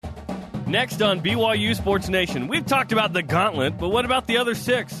Next on BYU Sports Nation, we've talked about the gauntlet, but what about the other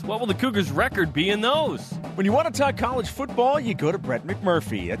 6? What will the Cougars' record be in those? When you want to talk college football, you go to Brett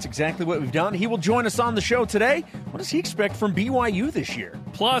McMurphy. That's exactly what we've done. He will join us on the show today. What does he expect from BYU this year?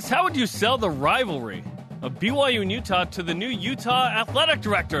 Plus, how would you sell the rivalry of BYU and Utah to the new Utah athletic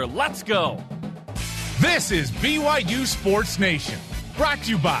director? Let's go. This is BYU Sports Nation, brought to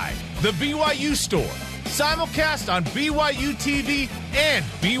you by The BYU Store. Simulcast on BYU TV and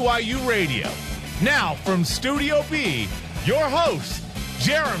BYU Radio. Now from Studio B, your hosts,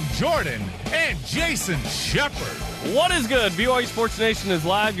 Jarom Jordan and Jason Shepard. What is good? BYU Sports Nation is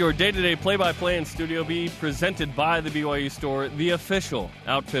live, your day-to-day play-by-play in Studio B, presented by the BYU Store, the official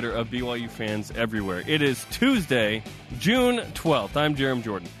outfitter of BYU fans everywhere. It is Tuesday, June 12th. I'm Jarom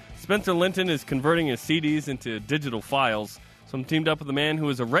Jordan. Spencer Linton is converting his CDs into digital files. So I'm teamed up with a man who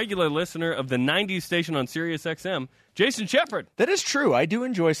is a regular listener of the 90s station on Sirius XM, Jason Shepard. That is true. I do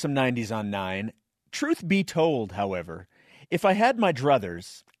enjoy some 90s on 9. Truth be told, however, if I had my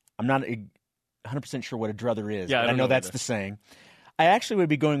druthers, I'm not 100% sure what a druther is, yeah, but I know that's the saying. I actually would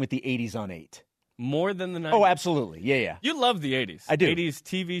be going with the 80s on 8. More than the 90s? Oh, absolutely. Yeah. You love the 80s. I do. 80s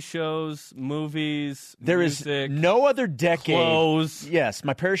TV shows, movies, There music, is no other decade. Clothes. Yes,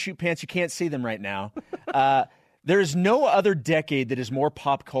 my parachute pants, you can't see them right now. There is no other decade that is more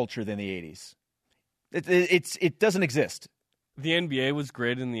pop culture than the 80s. It doesn't exist. The NBA was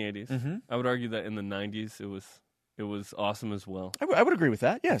great in the 80s. Mm-hmm. I would argue that in the 90s it was awesome as well. I would agree with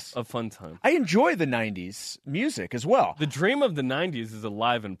that, yes. A fun time. I enjoy the 90s music as well. The dream of the 90s is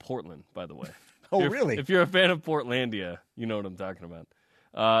alive in Portland, by the way. Oh, really? If you're a fan of Portlandia, you know what I'm talking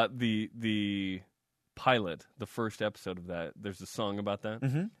about. The pilot, the first episode of that, there's a song about that.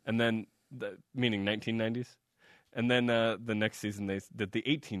 Mm-hmm. And then, meaning 1990s. And then the next season they did the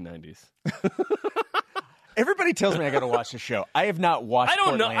 1890s. Everybody tells me I got to watch the show. I have not watched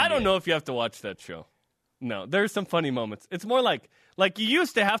Portlandia. I don't know if you have to watch that show. No, there's some funny moments. It's more like you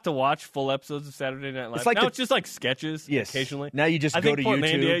used to have to watch full episodes of Saturday Night Live. Now it's just like sketches occasionally. Now you just go to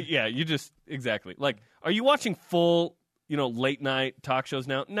YouTube. Yeah, you just exactly. Like, are you watching full, late night talk shows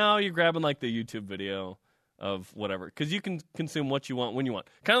now? No, you're grabbing like the YouTube video of whatever, because you can consume what you want when you want.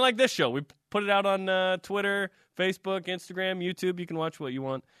 Kind of like this show. We put it out on Twitter, Facebook, Instagram, YouTube. You can watch what you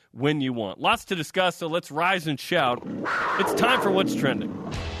want when you want. Lots to discuss, so let's rise and shout. It's time for What's Trending.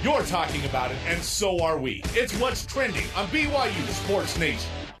 You're talking about it, and so are we. It's What's Trending on BYU Sports Nation.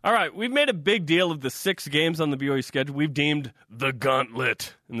 All right, we've made a big deal of the 6 games on the BYU schedule we've deemed the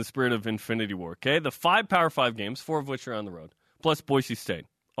gauntlet in the spirit of Infinity War, okay? The 5 Power 5 games, 4 of which are on the road, plus Boise State,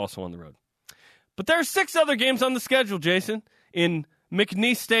 also on the road. But there are 6 other games on the schedule, Jason, in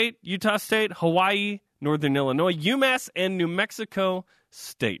McNeese State, Utah State, Hawaii, Northern Illinois, UMass, and New Mexico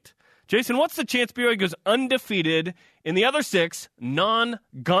State. Jason, what's the chance BYU goes undefeated in the other 6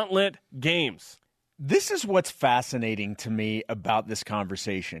 non-gauntlet games? This is what's fascinating to me about this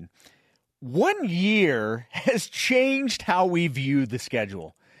conversation. 1 year has changed how we view the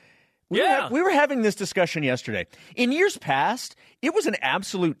schedule. We were having this discussion yesterday. In years past, it was an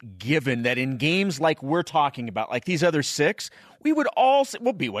absolute given that in games like we're talking about, like these other 6, we would all say,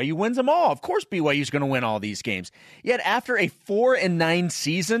 well, BYU wins them all. Of course BYU's going to win all these games. Yet after a 4-9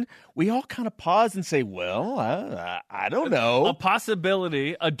 season, we all kind of pause and say, well, I don't know. A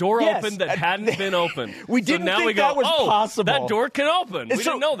possibility, a door opened that hadn't been opened. We didn't think that was possible. That door can open. We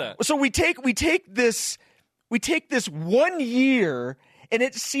didn't know that. So we take this 1 year. And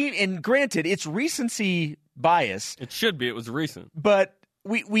and granted, it's recency bias. It should be. It was recent. But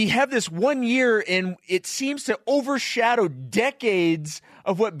we have this 1 year, and it seems to overshadow decades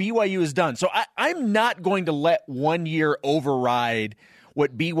of what BYU has done. So I'm not going to let 1 year override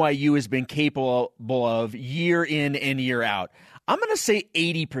what BYU has been capable of year in and year out. I'm going to say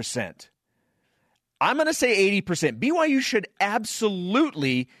 80%. BYU should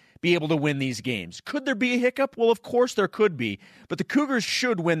absolutely be able to win these games. Could there be a hiccup? Well, of course there could be, but the Cougars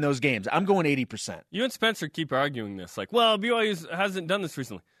should win those games. I'm going 80%. You and Spencer keep arguing this, like, well, BYU hasn't done this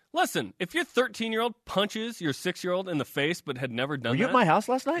recently. Listen, if your 13-year-old punches your 6-year-old in the face but had never done that. Were you at my house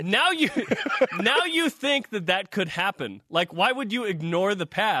last night? Now you think that could happen. Like, why would you ignore the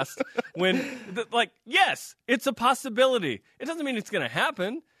past when, yes, it's a possibility. It doesn't mean it's going to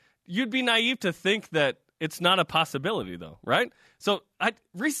happen. You'd be naive to think that it's not a possibility, though, right? So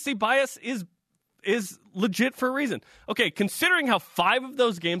recency bias is legit for a reason. Okay, considering how 5 of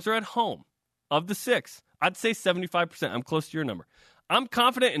those games are at home, of the 6, I'd say 75%. I'm close to your number. I'm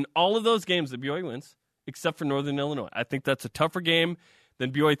confident in all of those games that BYU wins, except for Northern Illinois. I think that's a tougher game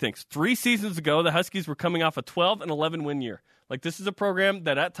than BYU thinks. 3 seasons ago, the Huskies were coming off a 12-11 win year. Like, this is a program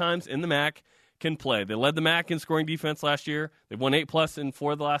that at times in the MAC can play. They led the MAC in scoring defense last year. They've won 8+ in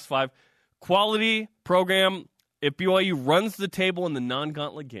 4 of the last 5. quality program if BYU runs the table in the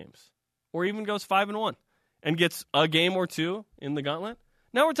non-gauntlet games, or even goes 5-1 and gets a game or two in the gauntlet.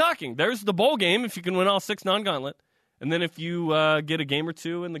 Now we're talking. There's the bowl game if you can win all 6 non-gauntlet, and then if you get a game or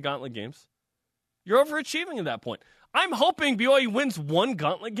two in the gauntlet games, you're overachieving at that point. I'm hoping BYU wins 1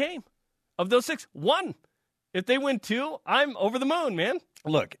 gauntlet game of those 6. 1. If they win 2, I'm over the moon, man.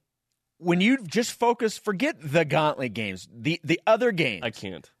 Look, when you just forget the gauntlet games, the other games. I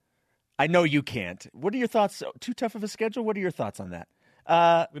can't. I know you can't. What are your thoughts? Too tough of a schedule? What are your thoughts on that?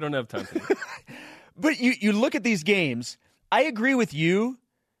 We don't have time for that. But you look at these games, I agree with you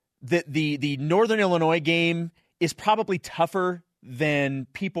that the Northern Illinois game is probably tougher than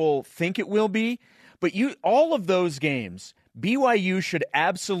people think it will be. But all of those games, BYU should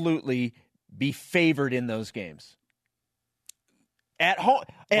absolutely be favored in those games. At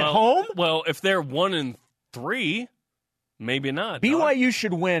home? Well, if they're 1-3, maybe not. BYU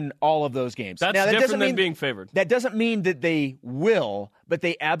should win all of those games. That's different than being favored. That doesn't mean that they will, but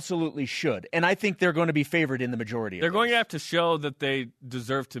they absolutely should. And I think they're going to be favored in the majority of They're those. going to have to show that they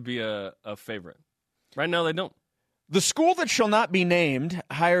deserve to be a favorite. Right now, they don't. The school that shall not be named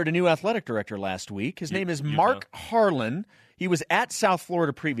hired a new athletic director last week. His name is Mark Harlan. He was at South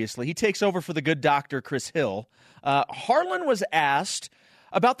Florida previously. He takes over for the good doctor, Chris Hill. Harlan was asked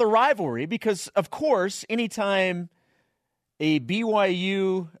about the rivalry because, of course, anytime a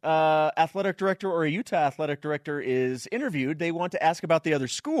BYU athletic director or a Utah athletic director is interviewed, they want to ask about the other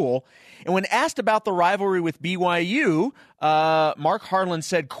school. And when asked about the rivalry with BYU, Mark Harlan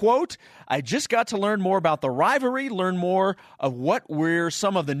said, quote, "I just got to learn more about the rivalry, learn more of what were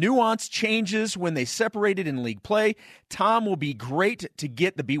some of the nuanced changes when they separated in league play. Tom will be great to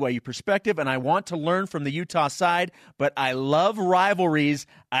get the BYU perspective, and I want to learn from the Utah side, but I love rivalries.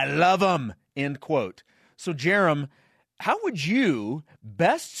 I love them," end quote. So, Jarom, how would you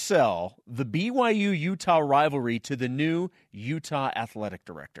best sell the BYU-Utah rivalry to the new Utah athletic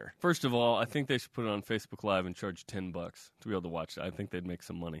director? First of all, I think they should put it on Facebook Live and charge $10 to be able to watch it. I think they'd make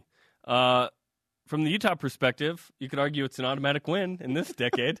some money. From the Utah perspective, you could argue it's an automatic win in this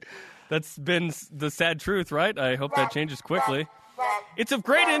decade. That's been the sad truth, right? I hope that changes quickly. It's of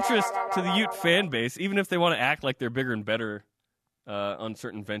great interest to the Ute fan base, even if they want to act like they're bigger and better on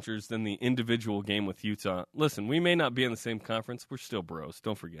certain ventures than the individual game with Utah. Listen, we may not be in the same conference. We're still bros.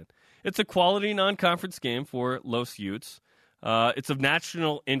 Don't forget. It's a quality non-conference game for Los Utes. It's of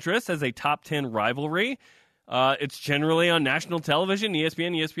national interest as a top 10 rivalry. It's generally on national television,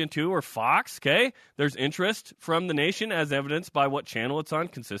 ESPN, ESPN2, or Fox. Okay, there's interest from the nation as evidenced by what channel it's on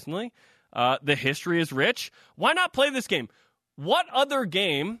consistently. The history is rich. Why not play this game? What other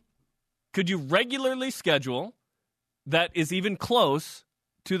game could you regularly schedule that is even close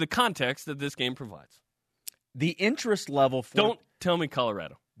to the context that this game provides? The interest level for... Don't tell me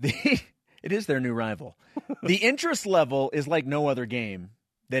Colorado. It is their new rival. The interest level is like no other game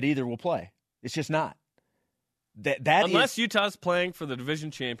that either will play. It's just not. Unless Utah's playing for the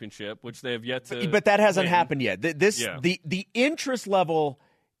division championship, which they have yet to... But that hasn't happened yet. The interest level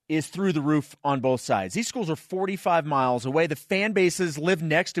is through the roof on both sides. These schools are 45 miles away. The fan bases live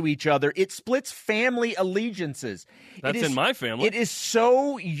next to each other. It splits family allegiances. That's in my family. It is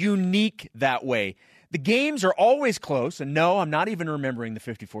so unique that way. The games are always close. And no, I'm not even remembering the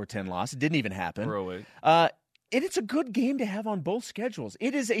 54-10 loss. It didn't even happen. It's a good game to have on both schedules.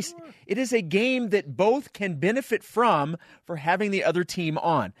 It is a game that both can benefit from for having the other team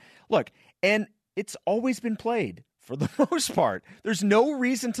on. Look, and it's always been played. For the most part, there's no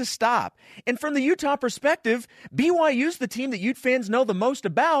reason to stop. And from the Utah perspective, BYU's the team that Ute fans know the most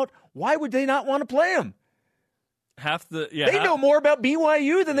about. Why would they not want to play them? They know more about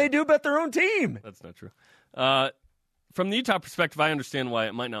BYU than they do about their own team. That's not true. From the Utah perspective, I understand why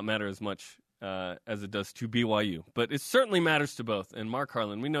it might not matter as much as it does to BYU. But it certainly matters to both. And Mark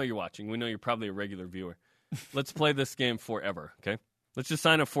Harlan, we know you're watching. We know you're probably a regular viewer. Let's play this game forever, okay? Let's just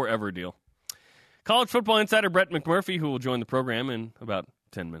sign a forever deal. College football insider Brett McMurphy, who will join the program in about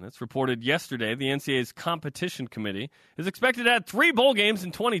 10 minutes, reported yesterday the NCAA's competition committee is expected to add 3 bowl games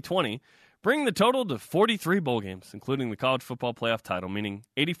in 2020, bringing the total to 43 bowl games, including the college football playoff title, meaning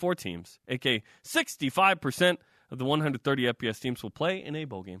 84 teams, aka 65% of the 130 FBS teams will play in a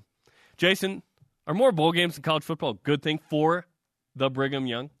bowl game. Jason, are more bowl games in college football a good thing for the Brigham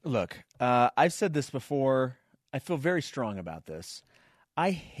Young? Look, I've said this before. I feel very strong about this.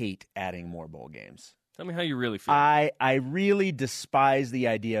 I hate adding more bowl games. Tell me how you really feel. I really despise the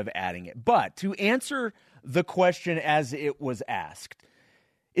idea of adding it. But to answer the question as it was asked,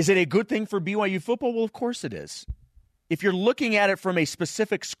 is it a good thing for BYU football? Well, of course it is. if you're looking at it from a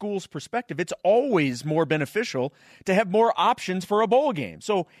specific school's perspective, it's always more beneficial to have more options for a bowl game.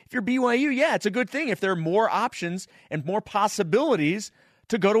 So if you're BYU, yeah, it's a good thing if there are more options and more possibilities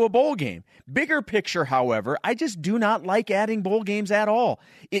to go to a bowl game. Bigger picture, however, I just do not like adding bowl games at all.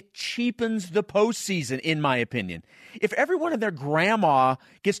 It cheapens the postseason, in my opinion. If everyone and their grandma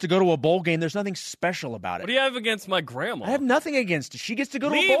gets to go to a bowl game, there's nothing special about it. What do you have against my grandma? I have nothing against it. She gets to go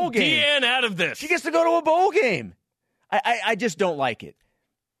to a bowl game. Leave Deanne out of this. She gets to go to a bowl game. I just don't like it.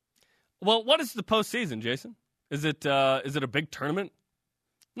 Well, what is the postseason, Jason? Is it a big tournament?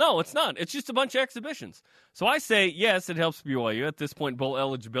 No, it's not. It's just a bunch of exhibitions. So I say, yes, it helps BYU. At this point, bowl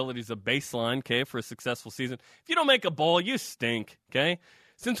eligibility is a baseline, okay, for a successful season. If you don't make a bowl, you stink, okay?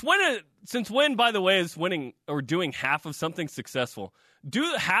 Since when, by the way, is winning or doing half of something successful? Do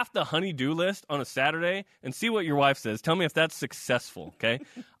half the honey-do list on a Saturday and see what your wife says. Tell me if that's successful, okay?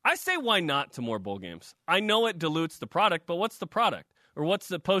 I say why not to more bowl games. I know it dilutes the product, but what's the product? Or what's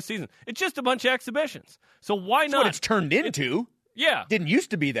the postseason? It's just a bunch of exhibitions. So why not? That's what it's turned into. Yeah. Didn't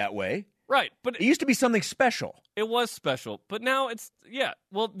used to be that way. Right. But it used to be something special. It was special. But now it's, yeah,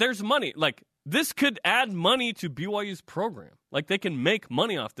 well, there's money. Like, this could add money to BYU's program. Like, they can make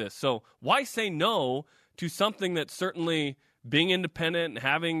money off this. So why say no to something that's certainly being independent and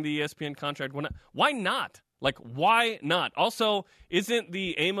having the ESPN contract? Why not? Like, why not? Also, isn't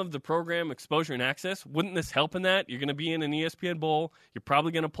the aim of the program exposure and access? Wouldn't this help in that? You're going to be in an ESPN Bowl. You're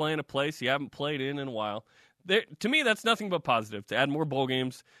probably going to play in a place you haven't played in a while. To me, that's nothing but positive. To add more bowl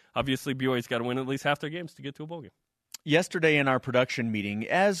games, obviously BYU's got to win at least half their games to get to a bowl game. Yesterday in our production meeting,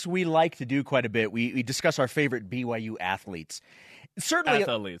 as we like to do quite a bit, we discuss our favorite BYU athletes.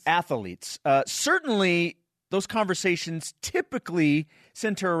 Certainly, athletes. Certainly, those conversations typically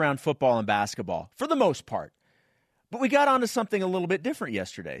center around football and basketball, for the most part. But we got onto something a little bit different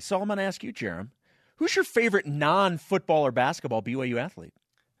yesterday. So I'm going to ask you, Jarom, who's your favorite non-football or basketball BYU athlete?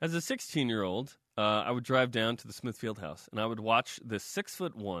 As a 16-year-old, I would drive down to the Smith Fieldhouse, and I would watch this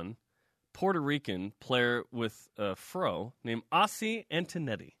 6'1" Puerto Rican player with a fro named Ossie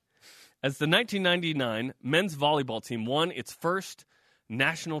Antonetti as the 1999 men's volleyball team won its first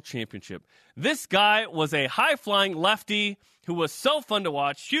national championship. This guy was a high-flying lefty who was so fun to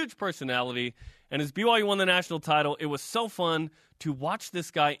watch, huge personality, and as BYU won the national title, it was so fun to watch this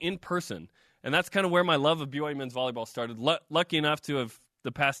guy in person, and that's kind of where my love of BYU men's volleyball started. Lucky enough to have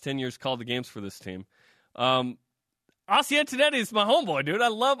the past 10 years called the games for this team. Ossie Antonetti is my homeboy, dude. I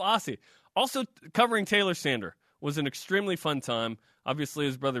love Ossie. Also, covering Taylor Sander was an extremely fun time. Obviously,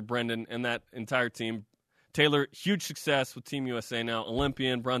 his brother Brendan and that entire team. Taylor, huge success with Team USA now,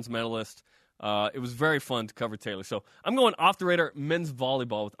 Olympian, bronze medalist. It was very fun to cover Taylor. So I'm going off the radar men's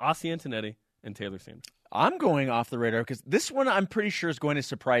volleyball with Ossie Antonetti and Taylor Sander. I'm going off the radar because this one I'm pretty sure is going to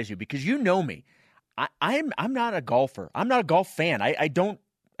surprise you because you know me. I'm not a golfer. I'm not a golf fan. I don't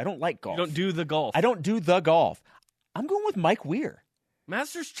like golf. You don't do the golf. I don't do the golf. I'm going with Mike Weir.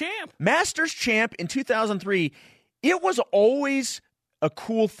 Masters champ in 2003. It was always a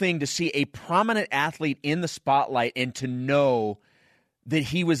cool thing to see a prominent athlete in the spotlight and to know that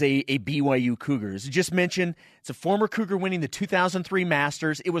he was a BYU Cougar. As you just mentioned, it's a former Cougar winning the 2003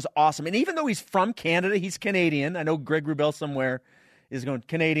 Masters. It was awesome. And even though he's from Canada, he's Canadian. I know Greg Wrubell somewhere is going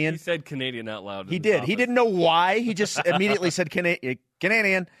Canadian. He said Canadian out loud. He did. He didn't know why. He just immediately said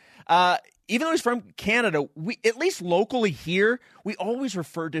Canadian. Even though he's from Canada, we, at least locally here, we always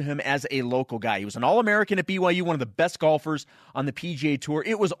referred to him as a local guy. He was an All-American at BYU, one of the best golfers on the PGA Tour.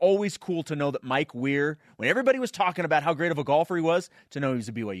 It was always cool to know that Mike Weir, when everybody was talking about how great of a golfer he was, to know he was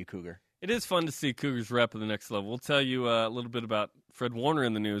a BYU Cougar. It is fun to see Cougars rep at the next level. We'll tell you a little bit about Fred Warner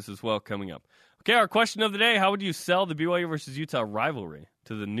in the news as well coming up. Okay, our question of the day, how would you sell the BYU versus Utah rivalry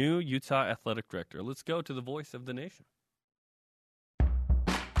to the new Utah athletic director? Let's go to the voice of the nation.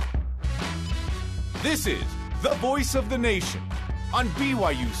 This is the voice of the nation on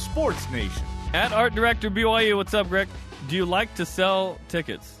BYU Sports Nation. At Art Director BYU, what's up, Greg? Do you like to sell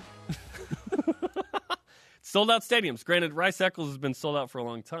tickets? Sold out stadiums. Granted, Rice Eccles has been sold out for a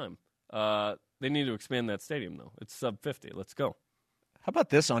long time. They need to expand that stadium, though. It's sub 50. Let's go. How about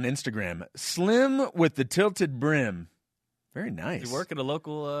this on Instagram? Slim with the tilted brim. Very nice. Do you work at a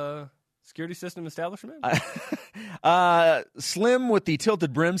local security system establishment? Slim with the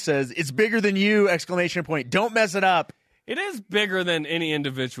tilted brim says, "It's bigger than you!" ! Don't mess it up. It is bigger than any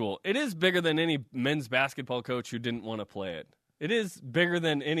individual. It is bigger than any men's basketball coach who didn't want to play it. It is bigger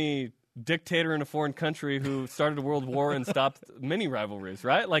than any dictator in a foreign country who started a world war and stopped many rivalries,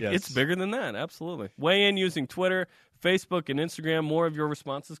 right? Like, Yes. It's bigger than that, absolutely. Weigh in using Twitter, Facebook, and Instagram. More of your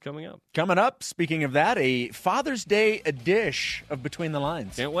responses coming up. Coming up, speaking of that, a Father's Day edition of Between the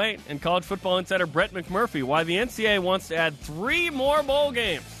Lines. Can't wait. And college football insider Brett McMurphy, why the NCAA wants to add 3 more bowl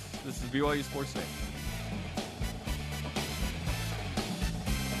games. This is BYU Sports Nation.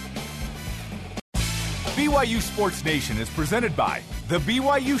 BYU Sports Nation is presented by The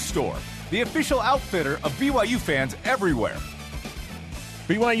BYU Store, the official outfitter of BYU fans everywhere.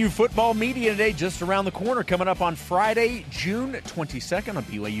 BYU Football Media Day just around the corner, coming up on Friday, June 22nd on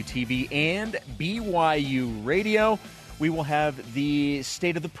BYU TV and BYU Radio. We will have the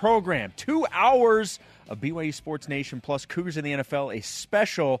state of the program, 2 hours of BYU Sports Nation plus Cougars in the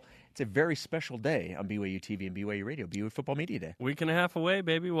NFL, it's a very special day on BYU TV and BYU Radio, BYU Football Media Day. Week and a half away,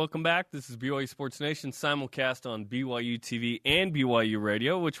 baby. Welcome back. This is BYU Sports Nation, simulcast on BYU TV and BYU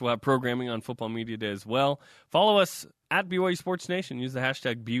Radio, which will have programming on Football Media Day as well. Follow us at BYU Sports Nation. Use the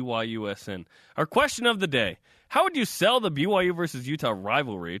hashtag BYUSN. Our question of the day: how would you sell the BYU versus Utah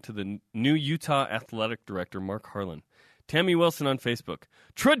rivalry to the new Utah athletic director, Mark Harlan? Tammy Wilson on Facebook.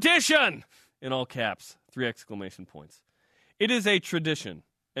 Tradition! In all caps. 3 exclamation points. It is a tradition.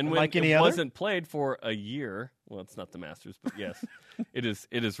 And when like it wasn't played for a year, well, it's not the Masters, but yes, it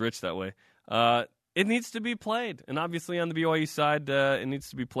is rich that way. It needs to be played. And obviously on the BYU side, it needs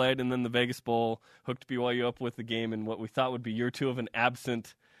to be played. And then the Vegas Bowl hooked BYU up with the game in what we thought would be year 2 of an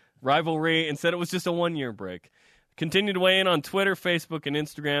absent rivalry. Instead, it was just a 1-year break. Continue to weigh in on Twitter, Facebook, and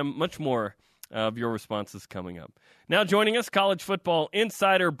Instagram. Much more of your responses coming up. Now joining us, college football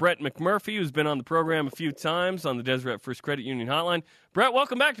insider Brett McMurphy, who's been on the program a few times on the Deseret First Credit Union Hotline. Brett,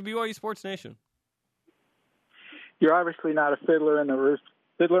 welcome back to BYU Sports Nation. You're obviously not a Fiddler on the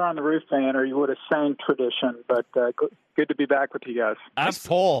Roof fan, or you would have sang Tradition, but good to be back with you guys. Nice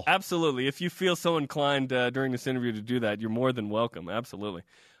poll. Absolutely. If you feel so inclined during this interview to do that, you're more than welcome. Absolutely.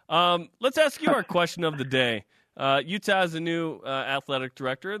 Let's ask you our question of the day. Utah is a new athletic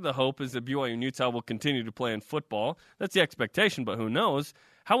director. The hope is that BYU and Utah will continue to play in football. That's the expectation, but who knows?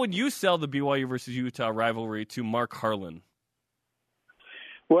 How would you sell the BYU versus Utah rivalry to Mark Harlan?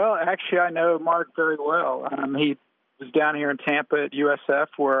 Well, actually, I know Mark very well. He was down here in Tampa at USF,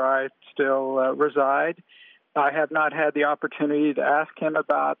 where I still reside. I have not had the opportunity to ask him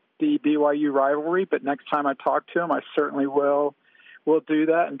about the BYU rivalry, but next time I talk to him, I certainly will do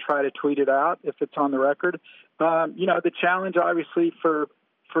that and try to tweet it out if it's on the record. The challenge, obviously, for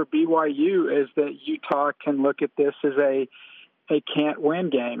BYU is that Utah can look at this as a can't-win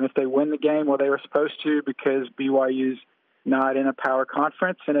game. If they win the game, well, they were supposed to because BYU's not in a power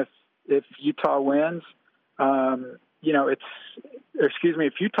conference. And if Utah wins, if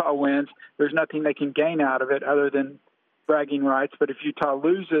Utah wins, there's nothing they can gain out of it other than bragging rights. But if Utah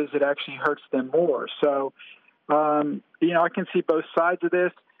loses, it actually hurts them more. So, I can see both sides of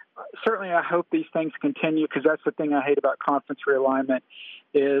this. Certainly, I hope these things continue because that's the thing I hate about conference realignment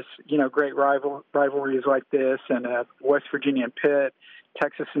is, great rivalries like this and West Virginia and Pitt,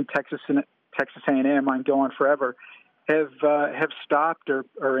 Texas A&M, I'm going forever, have stopped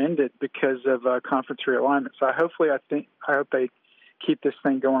or ended because of conference realignment. So I hope they keep this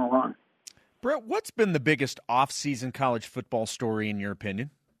thing going along. Brett, what's been the biggest off-season college football story in your opinion?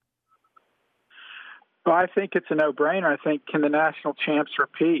 Well, I think it's a no-brainer. I think, can the national champs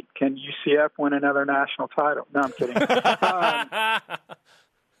repeat? Can UCF win another national title? No, I'm kidding.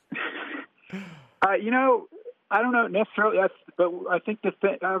 I don't know necessarily, but I think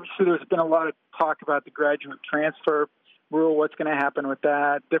obviously there's been a lot of talk about the graduate transfer rule, what's going to happen with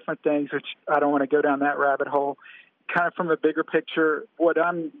that, different things, which I don't want to go down that rabbit hole. Kind of from a bigger picture, what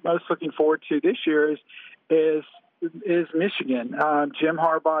I'm most looking forward to this year is Michigan. Jim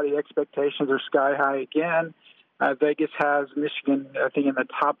Harbaugh, the expectations are sky high again. Vegas has Michigan, I think, in the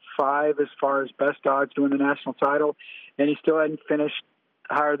top 5 as far as best odds to win the national title, and he still hadn't finished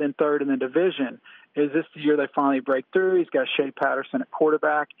higher than 3rd in the division. Is this the year they finally break through? He's got Shea Patterson at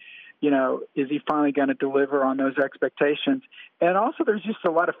quarterback. Is he finally going to deliver on those expectations? And also, there's just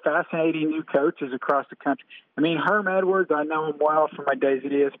a lot of fascinating new coaches across the country. I mean, Herm Edwards, I know him well from my days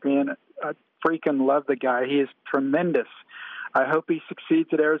at ESPN. I freaking love the guy. He is tremendous. I hope he succeeds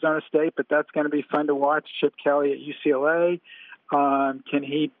at Arizona State, but that's going to be fun to watch. Chip Kelly at UCLA. Can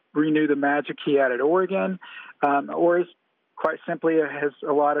he renew the magic he had at Oregon? Or is quite simply has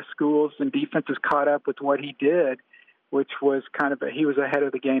a lot of schools and defenses caught up with what he did, which was he was ahead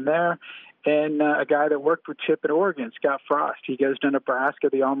of the game there. And a guy that worked with Chip at Oregon, Scott Frost, he goes to Nebraska,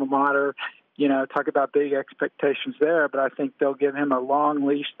 the alma mater, talk about big expectations there, but I think they'll give him a long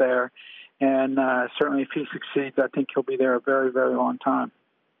leash there. And certainly if he succeeds, I think he'll be there a very, very long time.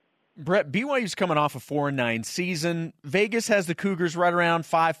 Brett, BYU's coming off a 4-9 season. Vegas has the Cougars right around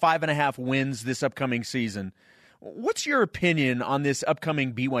 5.5 wins this upcoming season. What's your opinion on this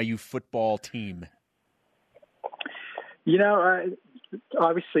upcoming BYU football team?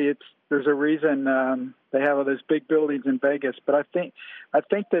 Obviously there's a reason they have all those big buildings in Vegas, but I think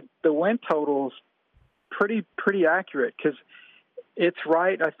that the win total's pretty accurate because it's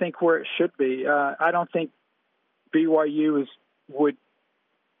right. I think where it should be. I don't think BYU would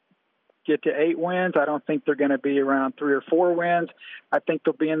get to 8 wins. I don't think they're going to be around 3 or 4 wins. I think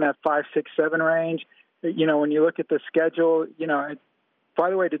they'll be in that 5, 6, 7 range. When you look at the schedule, by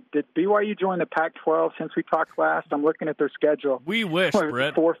the way, did BYU join the Pac-12 since we talked last? I'm looking at their schedule. We wish,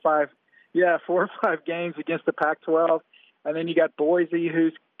 Brett. 4 or 5 games against the Pac-12. And then you got Boise,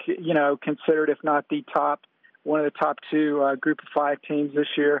 who's, considered, if not the top, one of the top 2 group of 5 teams this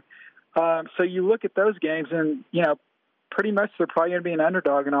year. So you look at those games and, pretty much they're probably going to be an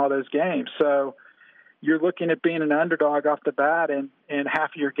underdog in all those games. So you're looking at being an underdog off the bat in half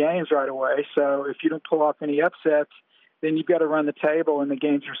of your games right away. So if you don't pull off any upsets, then you've got to run the table in the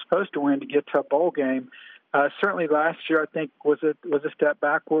games you're supposed to win to get to a bowl game. Certainly last year, I think, was a step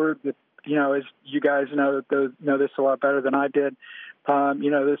backward. As you guys know this a lot better than I did.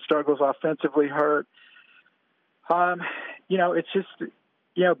 The struggles offensively hurt. It's just,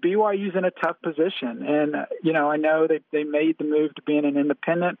 BYU's in a tough position. And, I know they made the move to being an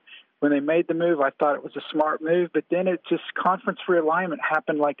independent. When they made the move, I thought it was a smart move. But then it just conference realignment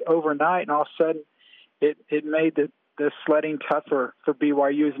happened like overnight. And all of a sudden it made the sledding tougher for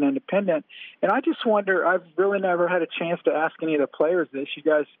BYU as an independent. And I just wonder, I've really never had a chance to ask any of the players this. You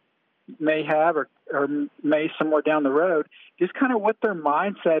guys may have or may somewhere down the road, just kind of what their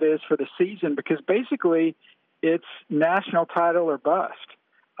mindset is for the season, because basically it's national title or bust.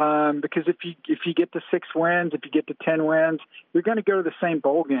 Because if you get to 6 wins, if you get to 10 wins, you're going to go to the same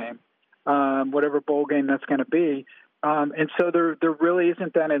bowl game, whatever bowl game that's going to be. And so there really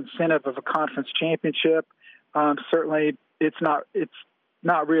isn't that incentive of a conference championship. Certainly it's not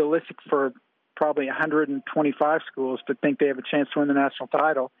realistic for probably 125 schools to think they have a chance to win the national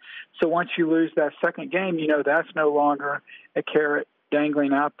title. So once you lose that second game, that's no longer a carrot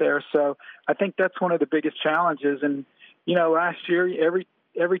dangling out there. So I think that's one of the biggest challenges. And, last year,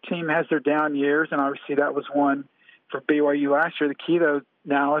 every team has their down years, and obviously that was one for BYU last year. The key, though,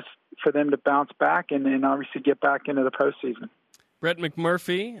 now is for them to bounce back and then obviously get back into the postseason. Brett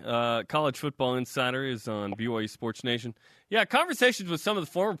McMurphy, college football insider, is on BYU Sports Nation. Yeah, conversations with some of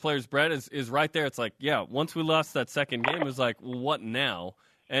the former players, Brett, is right there. It's like, once we lost that second game, it was like, well, what now?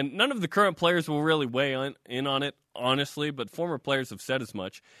 And none of the current players will really weigh in on it, honestly, but former players have said as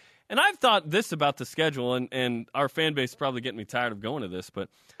much. And I've thought this about the schedule, and our fan base is probably getting me tired of going to this, but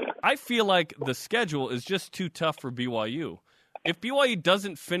I feel like the schedule is just too tough for BYU. If BYU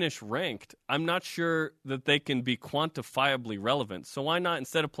doesn't finish ranked, I'm not sure that they can be quantifiably relevant. So why not,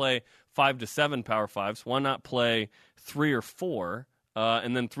 instead of play 5 to 7 Power 5s, why not play 3 or 4,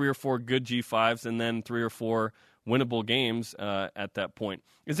 and then 3 or 4 good G5s, and then 3 or 4 winnable games at that point?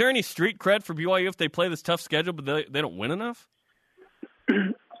 Is there any street cred for BYU if they play this tough schedule but they don't win enough?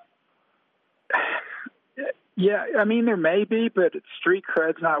 Yeah, there may be, but street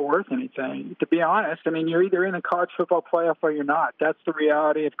cred's not worth anything. To be honest, you're either in the college football playoff or you're not. That's the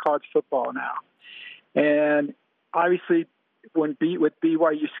reality of college football now. And obviously, with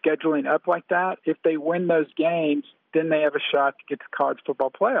BYU scheduling up like that, if they win those games, then they have a shot to get to college football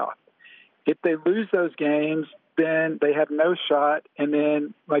playoff. If they lose those games, then they have no shot. And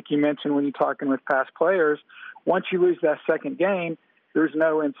then, like you mentioned when you're talking with past players, once you lose that second game, there's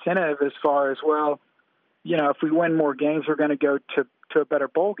no incentive as far as, well, if we win more games, we're going to go to a better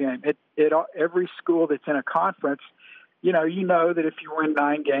bowl game. Every school that's in a conference, you know that if you win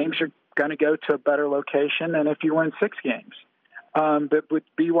 9 games, you're going to go to a better location than if you win 6 games. But with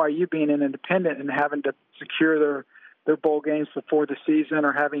BYU being an independent and having to secure their bowl games before the season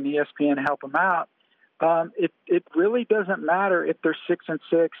or having ESPN help them out, it really doesn't matter if they're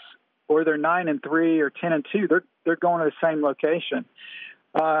 6-6 or they're 9-3 or 10-2. They're going to the same location.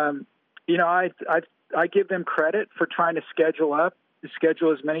 I give them credit for trying to schedule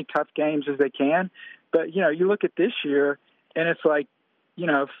as many tough games as they can. But, you look at this year and it's like,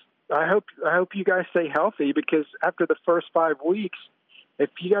 I hope you guys stay healthy, because after the first 5 weeks, if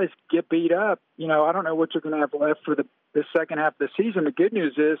you guys get beat up, I don't know what you're going to have left for the second half of the season. The good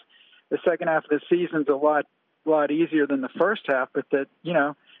news is the second half of the season's a lot easier than the first half, but that,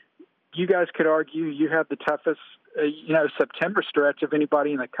 you guys could argue you have the toughest, September stretch of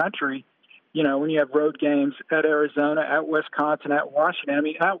anybody in the country. When you have road games at Arizona, at Wisconsin, at Washington.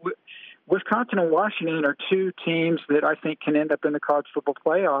 Wisconsin and Washington are two teams that I think can end up in the college football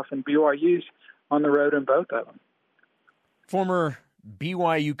playoff, and BYU's on the road in both of them. Former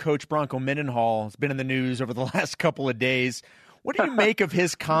BYU coach Bronco Mendenhall has been in the news over the last couple of days. What do you make of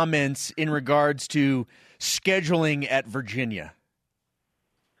his comments in regards to scheduling at Virginia?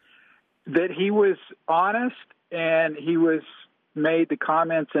 That he was honest and he was made the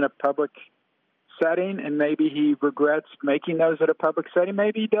comments in a public setting, and maybe he regrets making those at a public setting.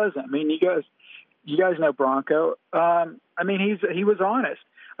 Maybe he doesn't. I mean, you guys know Bronco. He was honest.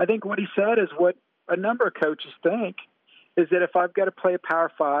 I think what he said is what a number of coaches think, is that if I've got to play a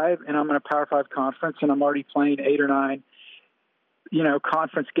Power 5 and I'm in a Power 5 conference and I'm already playing 8 or 9,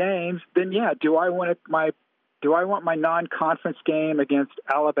 conference games, then yeah, do I want my non-conference game against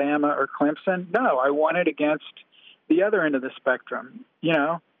Alabama or Clemson? No, I want it against the other end of the spectrum,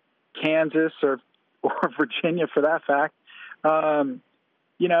 Kansas or Virginia for that fact.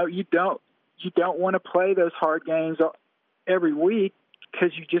 You don't want to play those hard games every week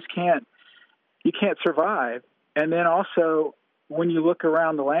because you just can't survive. And then also when you look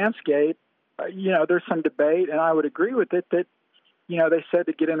around the landscape, there's some debate, and I would agree with it that, they said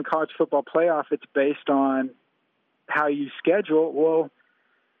to get in the college football playoff, it's based on how you schedule. Well,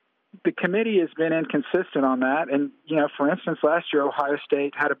 the committee has been inconsistent on that. And, for instance, last year, Ohio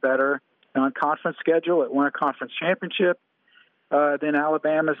State had a better non-conference schedule. It won a conference championship than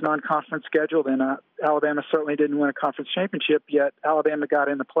Alabama's non-conference schedule. Then Alabama certainly didn't win a conference championship, yet Alabama got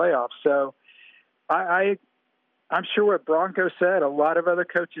in the playoffs. So I'm sure what Bronco said, a lot of other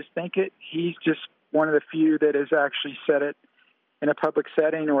coaches think it. He's just one of the few that has actually said it in a public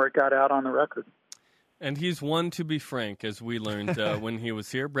setting or it got out on the record. And he's one to be frank, as we learned when he was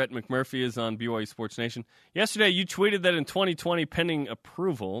here. Brett McMurphy is on BYU Sports Nation. Yesterday, you tweeted that in 2020, pending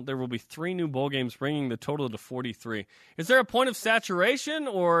approval, there will be 3 new bowl games, bringing the total to 43. Is there a point of saturation,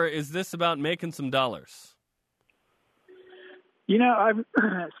 or is this about making some dollars? I've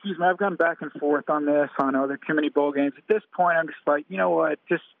gone back and forth on this. I know there are too many bowl games. At this point, I'm just like, you know what?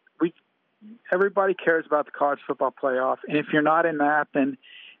 Everybody cares about the college football playoff, and if you're not in that, then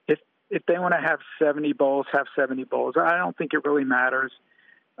if they want to have 70 bowls, have 70 bowls. I don't think it really matters.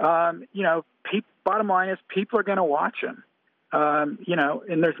 Bottom line is people are going to watch them. And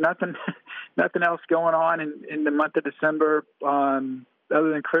there's nothing else going on in the month of December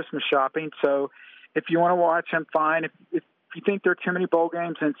other than Christmas shopping. So if you want to watch them, fine. If you think there are too many bowl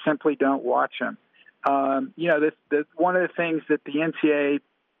games, then simply don't watch them. One of the things that the NCAA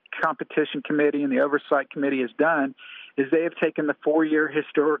competition committee and the oversight committee has done is they have taken the 4-year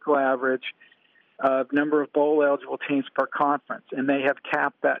historical average of number of bowl eligible teams per conference, and they have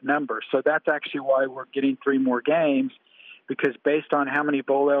capped that number. So that's actually why we're getting 3 more games, because based on how many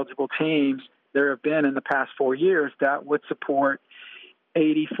bowl eligible teams there have been in the past 4 years, that would support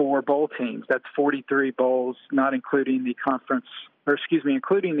 84 bowl teams. That's 43 bowls, not including the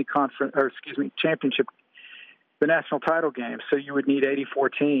championship, the national title game. So you would need 84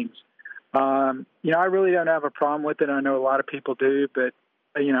 teams. I really don't have a problem with it. I know a lot of people do, but,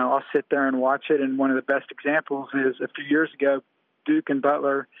 I'll sit there and watch it. And one of the best examples is a few years ago, Duke and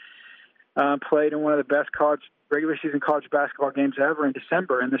Butler played in one of the best regular season college basketball games ever in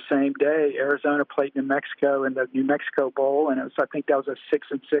December. And the same day, Arizona played New Mexico in the New Mexico Bowl. And I think that was a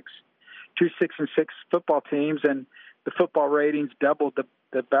 2 6-6 football teams. And the football ratings doubled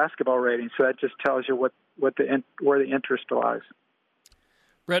the basketball ratings. So that just tells you where the interest lies.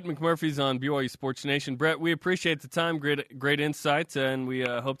 Brett McMurphy's on BYU Sports Nation. Brett, we appreciate the time, great insights, and we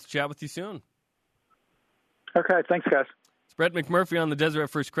hope to chat with you soon. Okay, thanks, guys. It's Brett McMurphy on the Deseret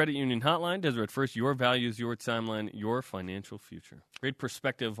First Credit Union Hotline. Deseret First, your values, your timeline, your financial future. Great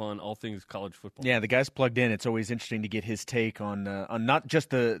perspective on all things college football. Yeah, the guy's plugged in. It's always interesting to get his take on not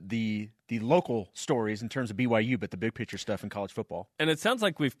just the local stories in terms of BYU, but the big picture stuff in college football. And it sounds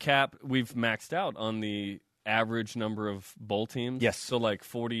like we've maxed out on the average number of bowl teams. Yes. So like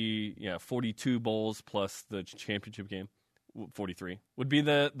 42 bowls plus the championship game, 43 would be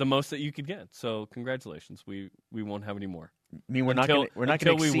the most that you could get. So congratulations. We won't have any more. I mean, we're not going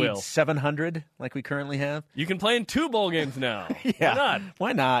to exceed 700 like we currently have. You can play in 2 bowl games now. Yeah.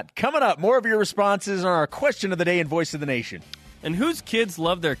 Why not? Coming up, more of your responses on our question of the day and voice of the nation. And whose kids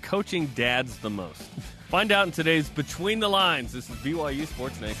love their coaching dads the most? Find out in today's Between the Lines. This is BYU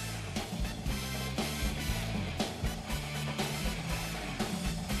Sports Nation.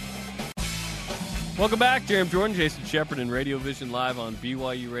 Welcome back. Jarom Jordan, Jason Shepard, and Radio Vision live on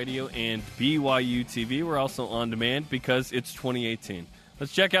BYU Radio and BYU TV. We're also on demand because it's 2018.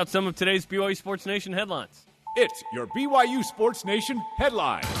 Let's check out some of today's BYU Sports Nation headlines. It's your BYU Sports Nation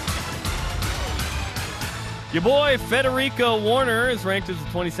headline. Your boy Federico Warner is ranked as the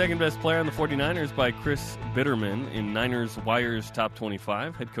 22nd best player on the 49ers by Chris Bitterman in Niners Wire's Top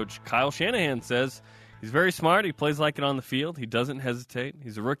 25. Head coach Kyle Shanahan says he's very smart. He plays like it on the field. He doesn't hesitate.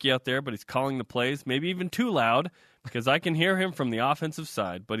 He's a rookie out there, but he's calling the plays, maybe even too loud, because I can hear him from the offensive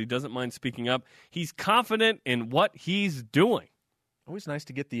side, but he doesn't mind speaking up. He's confident in what he's doing. Always nice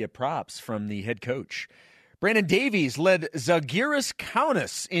to get the props from the head coach. Brandon Davies led Zalgiris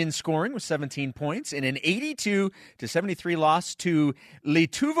Kaunas in scoring with 17 points in an 82-73 loss to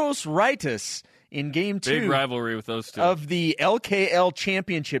Lietuvos Rytas in Game 2. Big rivalry with those two. Of the LKL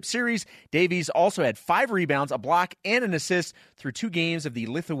Championship Series. Davies also had 5 rebounds, a block, and an assist through 2 games of the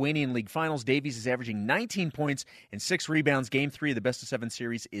Lithuanian League Finals. Davies is averaging 19 points and 6 rebounds. Game 3 of the best-of-7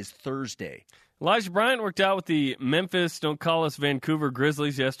 series is Thursday. Elijah Bryant worked out with the Memphis, don't call us Vancouver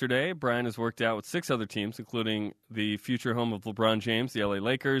Grizzlies yesterday. Bryant has worked out with 6 other teams, including the future home of LeBron James, the LA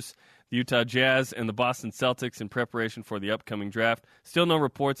Lakers, the Utah Jazz, and the Boston Celtics in preparation for the upcoming draft. Still no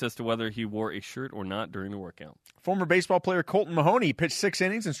reports as to whether he wore a shirt or not during the workout. Former baseball player Colton Mahoney pitched 6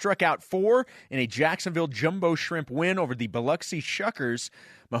 innings and struck out 4 in a Jacksonville Jumbo Shrimp win over the Biloxi Shuckers.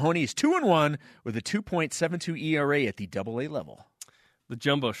 Mahoney is 2-1 with a 2.72 ERA at the AA level. The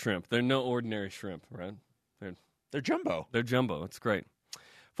Jumbo Shrimp. They're no ordinary shrimp, right? They're jumbo. They're jumbo. It's great.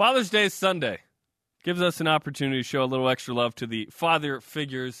 Father's Day is Sunday. Gives us an opportunity to show a little extra love to the father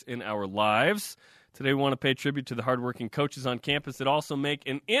figures in our lives. Today we want to pay tribute to the hardworking coaches on campus that also make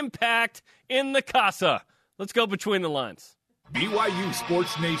an impact in the casa. Let's go between the lines. BYU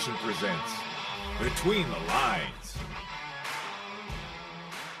Sports Nation presents Between the Lines.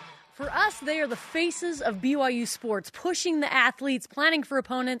 For us, they are the faces of BYU sports, pushing the athletes, planning for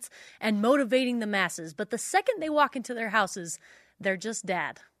opponents, and motivating the masses. But the second they walk into their houses, they're just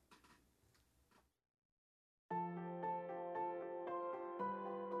dad.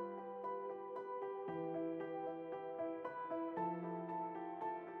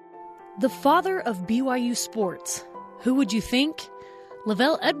 The father of BYU sports. Who would you think?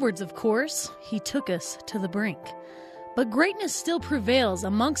 Lavelle Edwards, of course. He took us to the brink. But greatness still prevails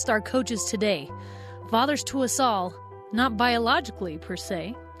amongst our coaches today. Fathers to us all, not biologically per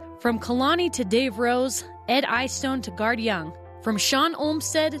se. From Kalani to Dave Rose, Ed Eyestone to Guard Young. From Sean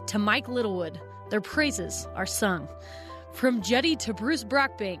Olmstead to Mike Littlewood, their praises are sung. From Jetty to Bruce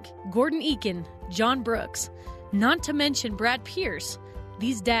Brockbank, Gordon Eakin, John Brooks. Not to mention Brad Pierce,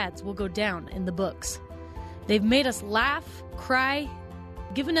 these dads will go down in the books. They've made us laugh, cry,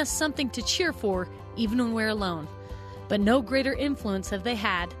 given us something to cheer for even when we're alone. But no greater influence have they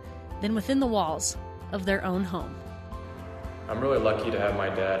had than within the walls of their own home. I'm really lucky to have my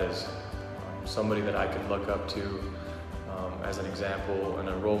dad as somebody that I could look up to as an example and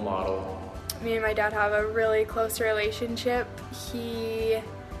a role model. Me and my dad have a really close relationship. He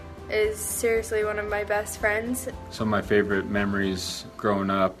is seriously one of my best friends. Some of my favorite memories growing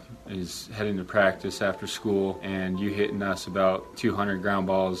up is heading to practice after school and you hitting us about 200 ground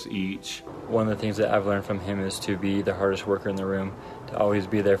balls each. One of the things that I've learned from him is to be the hardest worker in the room, to always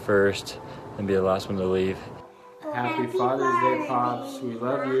be there first and be the last one to leave. Happy Father's Day, Pops. We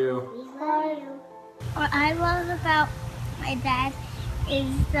love you. We love you. What I love about my dad is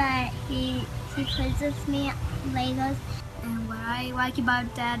that he plays with me at Legos. And what I like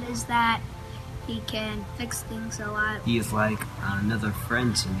about Dad is that he can fix things a lot. He is like another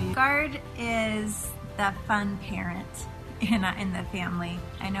friend to me. Guard is the fun parent in the family.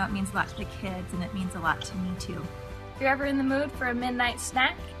 I know it means a lot to the kids, and it means a lot to me, too. If you're ever in the mood for a midnight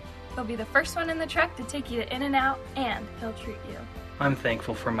snack, he'll be the first one in the truck to take you to In-N-Out, and he'll treat you. I'm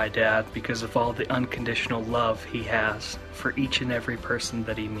thankful for my dad because of all the unconditional love he has for each and every person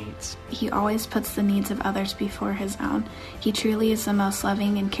that he meets. He always puts the needs of others before his own. He truly is the most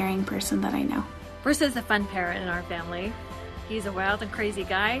loving and caring person that I know. Bruce is a fun parent in our family. He's a wild and crazy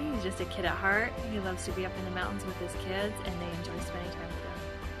guy. He's just a kid at heart. He loves to be up in the mountains with his kids, and they enjoy spending time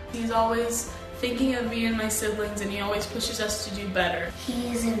with him. He's always thinking of me and my siblings, and he always pushes us to do better.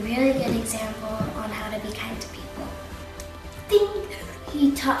 He's a really good example on how to be kind to people.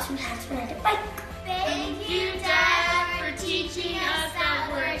 He taught me how to ride a bike. Thank you, Dad, for teaching us that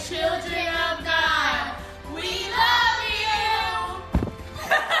we're children of God. We love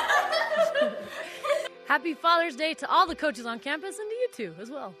you! Happy Father's Day to all the coaches on campus and to you too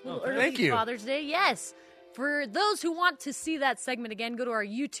as well. Thank you. Father's Day, yes. For those who want to see that segment again, go to our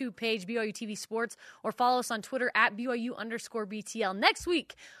YouTube page, BYU TV Sports, or follow us on Twitter at BYU_BTL. Next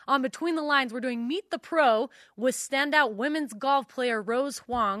week on Between the Lines, we're doing Meet the Pro with standout women's golf player Rose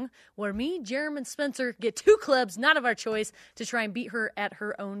Huang, where me, Jarom, and Spencer get 2 clubs, not of our choice, to try and beat her at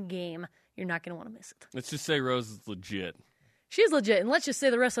her own game. You're not going to want to miss it. Let's just say Rose is legit. She's legit, and let's just say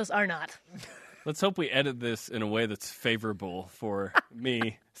the rest of us are not. Let's hope we edit this in a way that's favorable for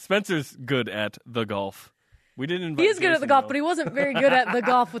me. Spencer's good at the golf. We didn't invite He is good at Jason, the golf, though. but he wasn't very good at the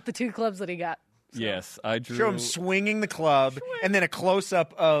golf with the 2 clubs that he got. So. Yes, I drew. Show him swinging the club, and then a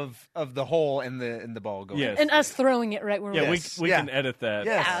close-up of the hole and the ball going. Yes. And us throwing it right where Yeah, we we can edit that.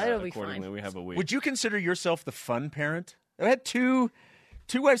 Yes. Yeah, it'll be accordingly. fine. We have a week. Would you consider yourself the fun parent? I had two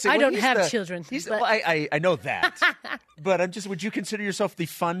wives say, I well, don't he's have the- children. He's, but- well, I know that. But would you consider yourself the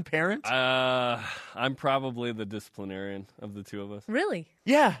fun parent? I'm probably the disciplinarian of the two of us. Really?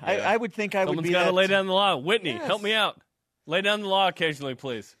 Yeah, I would think I would be Someone's got to that. lay down the law. Whitney, Yes. help me out. Lay down the law occasionally,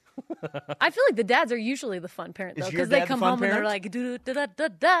 please. I feel like the dads are usually the fun parent, though, Is your because they dad the come fun home and they're parent? like,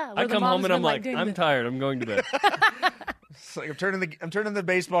 da-da-da-da-da. I come home and I'm like, I'm tired. I'm going to bed. It's like I'm turning the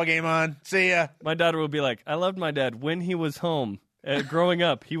baseball game on. See ya. My daughter will be like, I loved my dad when he was home. Growing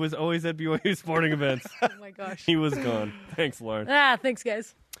up, he was always at BYU sporting events. Oh, my gosh. He was gone. Thanks, Lauren. Thanks,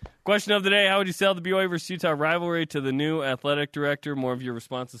 guys. Question of the day, how would you sell the BYU versus Utah rivalry to the new athletic director? More of your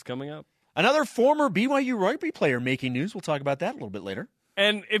responses coming up. Another former BYU rugby player making news. We'll talk about that a little bit later.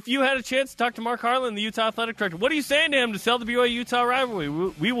 And if you had a chance to talk to Mark Harlan, the Utah athletic director, what are you saying to him to sell the BYU-Utah rivalry?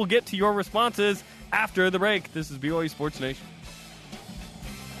 We will get to your responses after the break. This is BYU Sports Nation.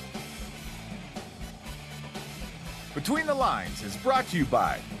 Between the Lines is brought to you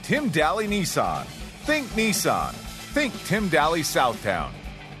by Tim Daly Nissan. Think Nissan. Think Tim Daly Southtown.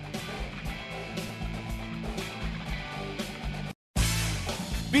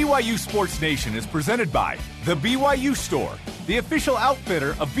 BYU Sports Nation is presented by The BYU Store, the official outfitter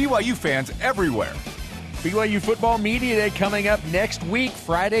of BYU fans everywhere. BYU Football Media Day coming up next week,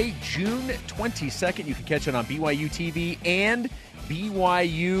 Friday, June 22nd. You can catch it on BYU TV and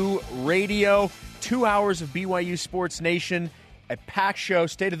BYU Radio. 2 hours of BYU Sports Nation, a packed show,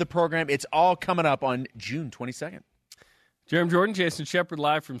 state of the program. It's all coming up on June 22nd. Jarom Jordan, Jason Shepard,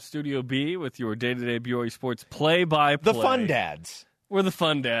 live from Studio B with your day-to-day BYU Sports play-by-play. The fun dads. We're the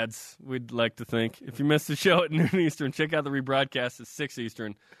fun dads, we'd like to think. If you missed the show at noon Eastern, check out the rebroadcast at 6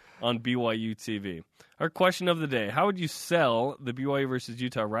 Eastern on BYU TV. Our question of the day, how would you sell the BYU versus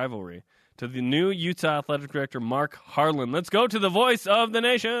Utah rivalry to the new Utah Athletic Director, Mark Harlan? Let's go to the voice of the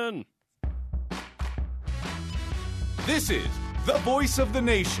nation. This is the voice of the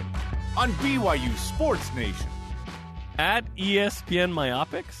nation on BYU Sports Nation. At ESPN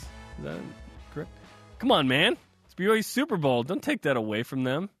Myopics? Is that correct? Come on, man. It's BYU Super Bowl. Don't take that away from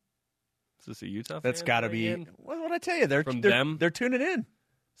them. Is this a Utah fan? That's got to be. What did I tell you? They're them? They're tuning in.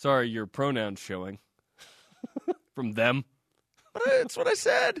 Sorry, your pronouns showing. From them. But that's what I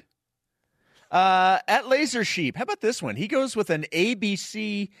said. At Laser Sheep, how about this one? He goes with an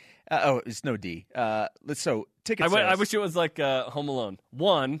ABC. It's no D. So ticket sales. I wish it was like Home Alone.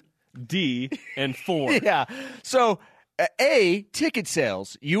 1, D, and 4. Yeah. So A, ticket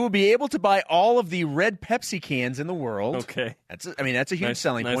sales. You will be able to buy all of the red Pepsi cans in the world. Okay. That's a huge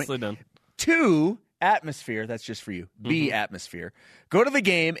selling point. Nicely done. 2, atmosphere. That's just for you. B, atmosphere. Go to the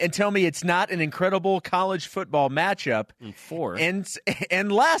game and tell me it's not an incredible college football matchup. And 4.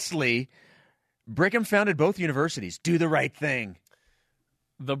 And lastly, Brigham founded both universities. Do the right thing.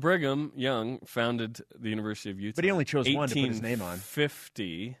 The Brigham Young founded the University of Utah. But he only chose one to put his name on.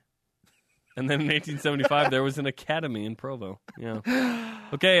 1850. And then in 1875, there was an academy in Provo. Yeah.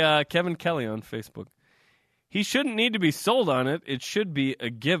 Okay, Kevin Kelly on Facebook. He shouldn't need to be sold on it. It should be a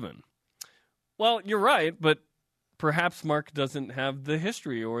given. Well, you're right, but perhaps Mark doesn't have the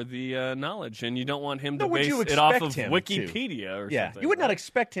history or the knowledge, and you don't want him to base it off of Wikipedia or something. You would not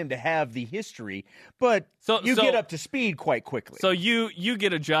expect him to have the history, but you get up to speed quite quickly. So you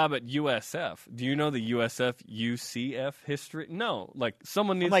get a job at USF. Do you know the UCF history? No. Like,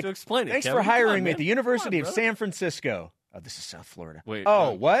 someone needs to explain it. Thanks Kevin. for hiring me man. at the University of brother. San Francisco. Oh, this is South Florida. Wait.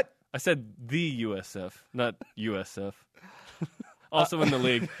 What? I said the USF, not USF. Also in the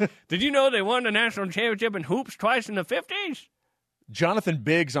league. Did you know they won the national championship in hoops twice in the 50s? Jonathan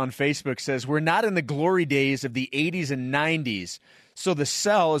Biggs on Facebook says, we're not in the glory days of the 80s and 90s, so the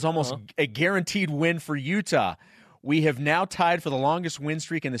sell is almost a guaranteed win for Utah. We have now tied for the longest win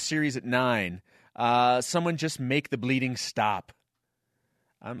streak in the series at 9. Someone just make the bleeding stop.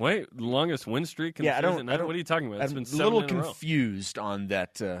 Wait, the longest win streak in the season? What are you talking about? It's I'm been a 7 little in a row. confused on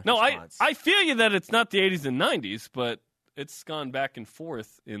that No, response. I feel you that it's not the 80s and 90s, but it's gone back and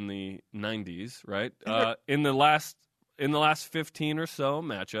forth in the 90s, right? In the last 15 or so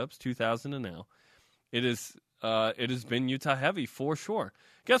matchups, 2000 and now, it has been Utah heavy for sure.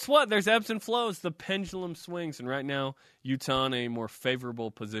 Guess what? There's ebbs and flows. The pendulum swings, and right now Utah in a more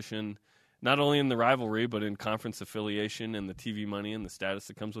favorable position, not only in the rivalry but in conference affiliation and the TV money and the status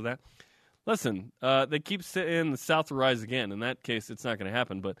that comes with that. Listen, they keep saying the South will rise again. In that case, it's not going to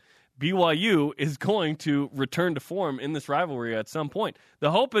happen, but BYU is going to return to form in this rivalry at some point.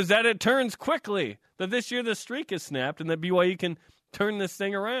 The hope is that it turns quickly, that this year the streak is snapped, and that BYU can turn this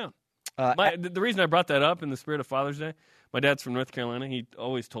thing around. The reason I brought that up in the spirit of Father's Day, my dad's from North Carolina. He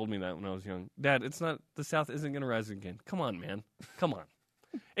always told me that when I was young. Dad, the South isn't going to rise again. Come on, man. Come on.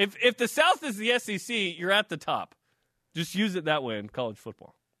 If the South is the SEC, you're at the top. Just use it that way in college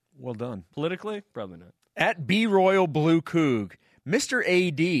football. Well done. Politically, probably not. At B Royal Blue Coug, Mr.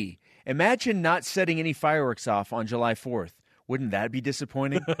 AD, imagine not setting any fireworks off on July 4th. Wouldn't that be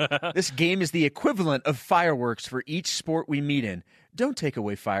disappointing? This game is the equivalent of fireworks for each sport we meet in. Don't take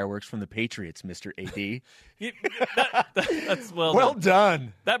away fireworks from the Patriots, Mr. AD. That's well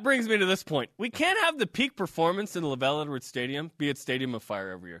done. That brings me to this point. We can't have the peak performance in LaVell Edwards Stadium be at Stadium of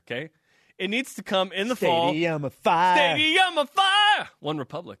Fire every year, okay? It needs to come in the fall. Stadium of Fire. Stadium of Fire. One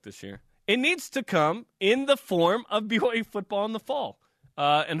Republic this year. It needs to come in the form of BYU football in the fall.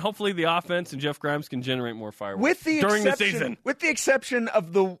 And hopefully the offense and Jeff Grimes can generate more fireworks during the season. With the exception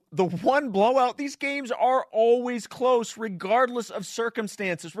of the one blowout, these games are always close, regardless of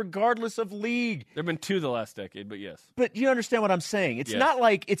circumstances, regardless of league. There have been 2 the last decade, but yes. But you understand what I'm saying? It's not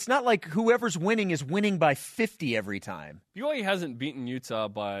like whoever's winning is winning by 50 every time. BYU hasn't beaten Utah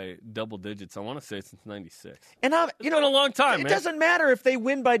by double digits, I want to say, since '96. And it's been a long time, man. It doesn't matter if they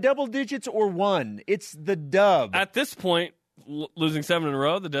win by double digits or 1. It's the dub. At this point, losing 7 in a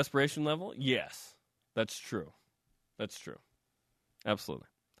row, the desperation level, yes, that's true. That's true. Absolutely.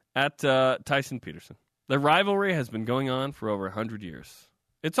 At Tyson Peterson, the rivalry has been going on for over 100 years.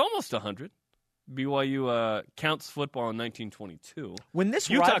 It's almost 100. BYU counts football in 1922. When this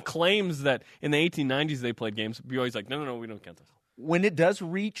Utah claims that in the 1890s they played games, BYU's like, no, we don't count this. When it does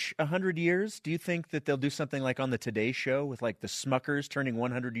reach 100 years, do you think that they'll do something like on the Today Show with like the Smuckers turning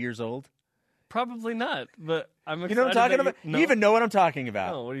 100 years old? Probably not, but I'm excited. You know what I'm talking about? No. You even know what I'm talking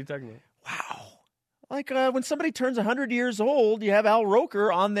about. No, what are you talking about? Wow. Like when somebody turns 100 years old, you have Al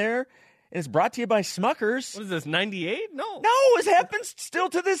Roker on there, and it's brought to you by Smuckers. What is this, 98? No, it happens still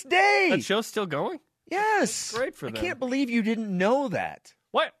to this day. That show's still going? Yes. That's great for them. I can't believe you didn't know that.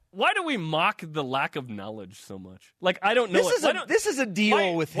 Why do we mock the lack of knowledge so much? Like, I don't know This is a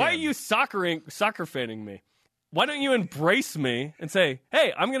deal with him. Why are you soccer fanning me? Why don't you embrace me and say,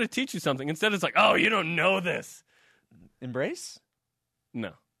 hey, I'm going to teach you something? Instead, it's like, oh, you don't know this. Embrace?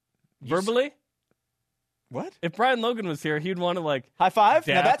 No. Verbally? What? If Brian Logan was here, he'd want to, like... High five?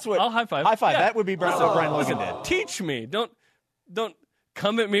 Now that's what... I'll high five. High five. Yeah. That would be what Brian Logan did. Teach me. Don't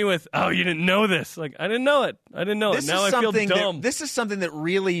come at me with, oh, you didn't know this. Like, I didn't know it. Now I feel dumb. This is something that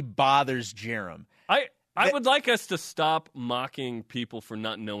really bothers Jarom. I would like us to stop mocking people for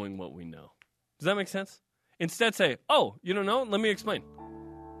not knowing what we know. Does that make sense? Instead say, oh, you don't know? Let me explain.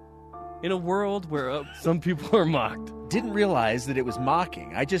 In a world where some people are mocked. Didn't realize that it was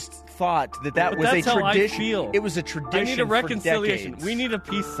mocking. I just thought that was a tradition. How I feel. It was a tradition. I need a reconciliation. For decades. We need a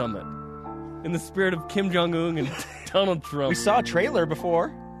peace summit. In the spirit of Kim Jong-un and Donald Trump. We saw a trailer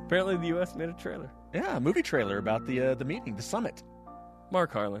before. Apparently the U.S. made a trailer. Yeah, a movie trailer about the meeting, the summit.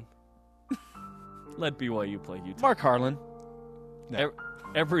 Mark Harlan. Let BYU play Utah. Mark Harlan. No.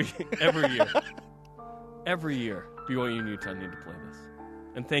 Every year. Every year, BYU and Utah need to play this.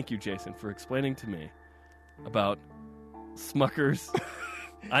 And thank you, Jason, for explaining to me about Smuckers.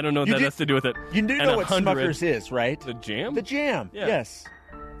 I don't know what that has to do with it. You do know what Smuckers is, right? The Jam? The Jam, yeah. Yes.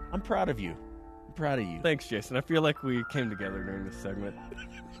 I'm proud of you. Thanks, Jason. I feel like we came together during this segment.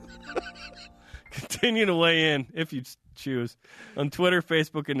 Continue to weigh in, if you choose, on Twitter,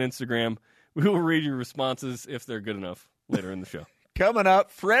 Facebook, and Instagram. We will read your responses, if they're good enough, later in the show. Coming up,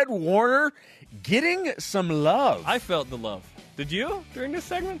 Fred Warner getting some love. I felt the love. Did you during this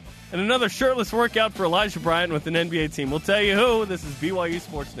segment? And another shirtless workout for Elijah Bryant with an NBA team. We'll tell you who. This is BYU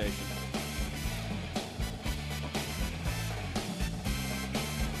Sports Nation.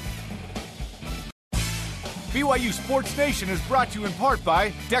 BYU Sports Nation is brought to you in part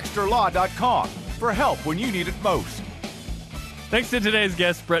by DexterLaw.com for help when you need it most. Thanks to today's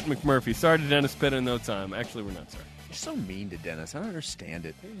guest, Brett McMurphy. Sorry to Dennis Pitta in no time. Actually, we're not sorry. You're so mean to Dennis. I don't understand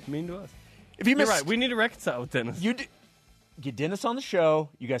it. He's mean to us. If you You're right. We need to reconcile with Dennis. Get Dennis on the show.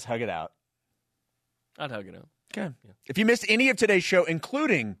 You guys hug it out. I'd hug it out. Okay. Yeah. If you missed any of today's show,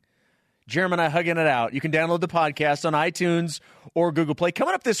 including Jarom and I hugging it out, you can download the podcast on iTunes or Google Play.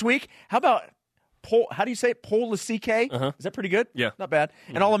 Coming up this week, how about how do you say it? Paul Lasike? Uh-huh. Is that pretty good? Yeah. Not bad.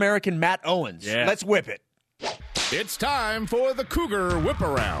 Mm-hmm. And All-American Matt Owens. Yeah. Let's whip it. It's time for the Cougar Whip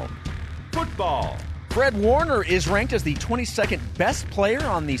Around. Football. Fred Warner is ranked as the 22nd best player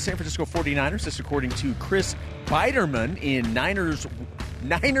on the San Francisco 49ers. This according to Chris Biderman in Niners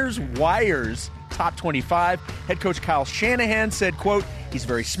Wire's Top 25. Head coach Kyle Shanahan said, quote, He's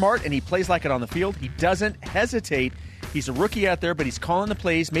very smart, and he plays like it on the field. He doesn't hesitate. He's a rookie out there, but he's calling the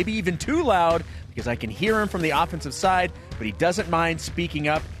plays, maybe even too loud, because I can hear him from the offensive side, but he doesn't mind speaking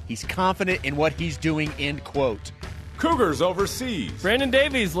up. He's confident in what he's doing, end quote. Cougars overseas. Brandon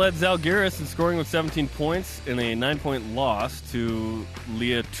Davies led Zalgiris in scoring with 17 points in a 9-point loss to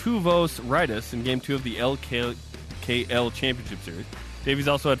Lietuvos Rytas in Game 2 of the LKL Championship Series. Davies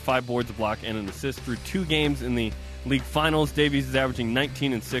also had 5 boards, a block, and an assist through 2 games in the league finals. Davies is averaging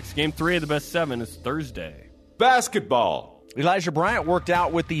 19 and 6. Game 3 of the best 7 is Thursday. Basketball. Elijah Bryant worked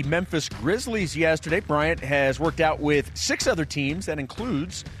out with the Memphis Grizzlies yesterday. Bryant has worked out with 6 other teams. That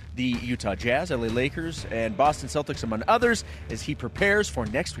includes the Utah Jazz, LA Lakers, and Boston Celtics, among others, as he prepares for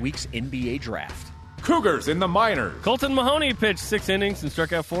next week's NBA draft. Cougars in the minors. Colton Mahoney pitched 6 innings and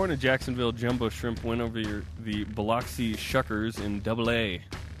struck out 4 in a Jacksonville Jumbo Shrimp win over the Biloxi Shuckers in Double-A.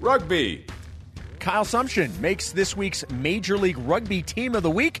 Rugby. Kyle Sumption makes this week's Major League Rugby Team of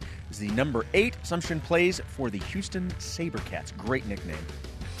the Week. As the number 8, Sumption plays for the Houston SaberCats. Great nickname.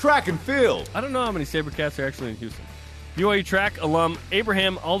 Track and field. I don't know how many SaberCats are actually in Houston. BYU track alum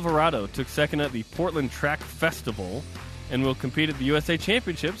Abraham Alvarado took second at the Portland Track Festival and will compete at the USA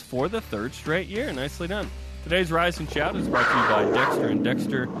Championships for the 3rd straight year. Nicely done. Today's Rise and Shout is brought to you by Dexter and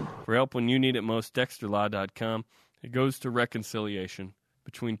Dexter. For help when you need it most, DexterLaw.com. It goes to reconciliation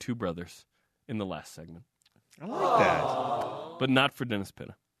between 2 brothers in the last segment. I like that. But not for Dennis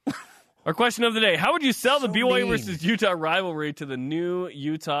Pitta. Our question of the day: how would you sell the BYU versus Utah rivalry to the new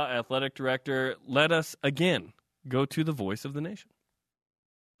Utah athletic director? Let us, again, go to the voice of the nation.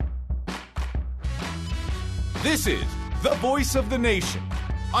 This is the voice of the nation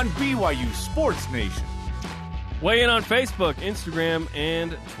on BYU Sports Nation. Weigh in on Facebook, Instagram,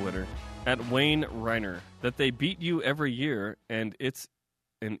 and Twitter at Wayne Reiner that they beat you every year and it's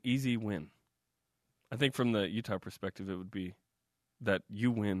an easy win. I think from the Utah perspective, it would be that you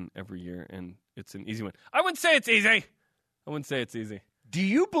win every year and it's an easy win. I wouldn't say it's easy. Do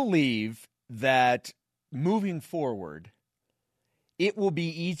you believe that moving forward, it will be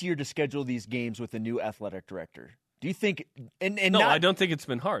easier to schedule these games with a new athletic director? Do you think? I don't think it's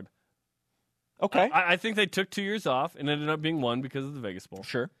been hard. Okay. I think they took 2 years off and ended up being 1 because of the Vegas Bowl.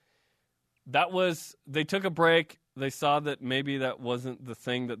 Sure. They took a break. They saw that maybe that wasn't the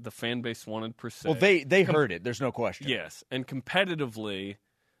thing that the fan base wanted per se. Well, they heard it. There's no question. Yes. And competitively,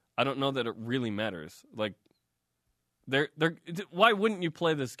 I don't know that it really matters. Like, why wouldn't you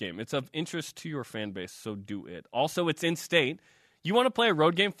play this game? It's of interest to your fan base, so do it. Also, it's in state. You want to play a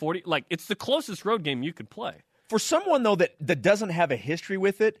road game 40? Like, it's the closest road game you could play. For someone, though, that doesn't have a history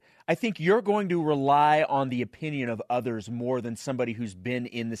with it, I think you're going to rely on the opinion of others more than somebody who's been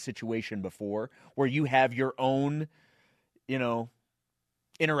in the situation before, where you have your own,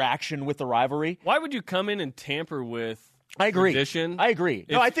 interaction with the rivalry. Why would you come in and tamper with tradition? I agree.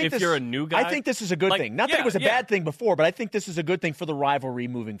 No, I think if you're a new guy, I think this is a good thing. Not that it was a bad thing before, but I think this is a good thing for the rivalry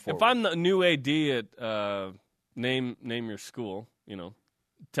moving forward. If I'm the new AD at name your school,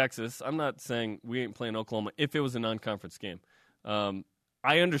 Texas, I'm not saying we ain't playing Oklahoma if it was a non-conference game.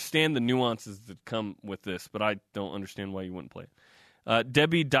 I understand the nuances that come with this, but I don't understand why you wouldn't play it.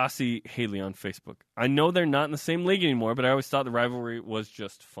 Debbie Dossie Haley on Facebook. I know they're not in the same league anymore, but I always thought the rivalry was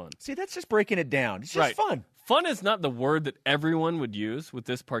just fun. See, that's just breaking it down. It's just fun. Fun is not the word that everyone would use with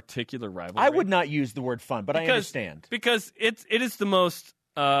this particular rivalry. I would not use the word fun, but I understand. Because it is the most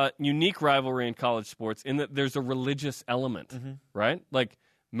unique rivalry in college sports in that there's a religious element, right? Like,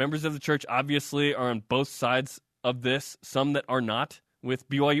 members of the church obviously are on both sides of this, some that are not, with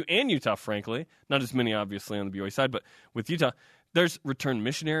BYU and Utah, frankly. Not as many, obviously, on the BYU side, but with Utah. There's returned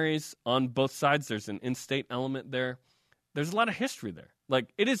missionaries on both sides. There's an in-state element there. There's a lot of history there.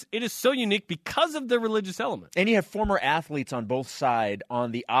 Like, it is so unique because of the religious element. And you have former athletes on both sides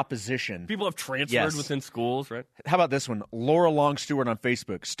on the opposition. People have transferred within schools, right? How about this one? Laura Long Stewart on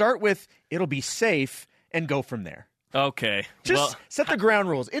Facebook. Start with, it'll be safe, and go from there. Okay. Just set the ground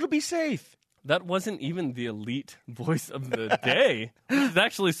rules. It'll be safe. That wasn't even the elite voice of the day. This is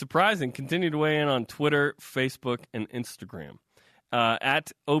actually surprising. Continue to weigh in on Twitter, Facebook, and Instagram.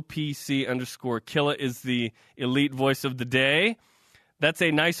 At OPC_Killa is the elite voice of the day. That's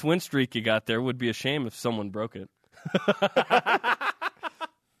a nice win streak you got there. Would be a shame if someone broke it.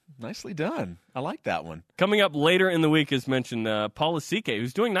 Nicely done. I like that one. Coming up later in the week, as mentioned, Paul Asike,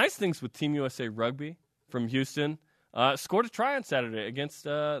 who's doing nice things with Team USA Rugby from Houston. Scored a try on Saturday against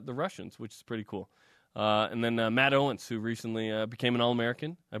the Russians, which is pretty cool. And then Matt Owens, who recently became an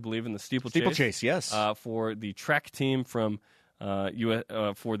All-American, I believe, in the steeplechase. Steeplechase, yes. For the track team from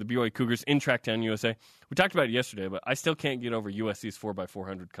for the BYU Cougars in Tracktown, USA. We talked about it yesterday, but I still can't get over USC's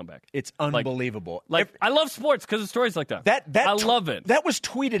 4x400 comeback. It's unbelievable. I love sports because of stories like that. I love it. That was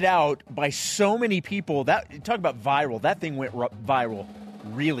tweeted out by so many people. Talk about viral. That thing went viral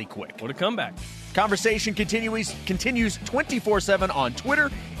really quick. What a comeback. Conversation continues 24/7 on Twitter,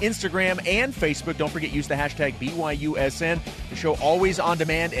 Instagram, and Facebook. Don't forget, use the hashtag BYUSN. The show always on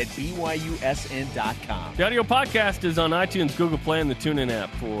demand at BYUSN.com. The audio podcast is on iTunes, Google Play, and the TuneIn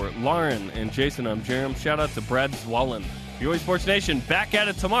app. For Lauren and Jason, I'm Jarom. Shout out to Brad Zwallen. BYU Sports Nation back at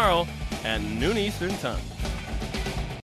it tomorrow at noon Eastern Time.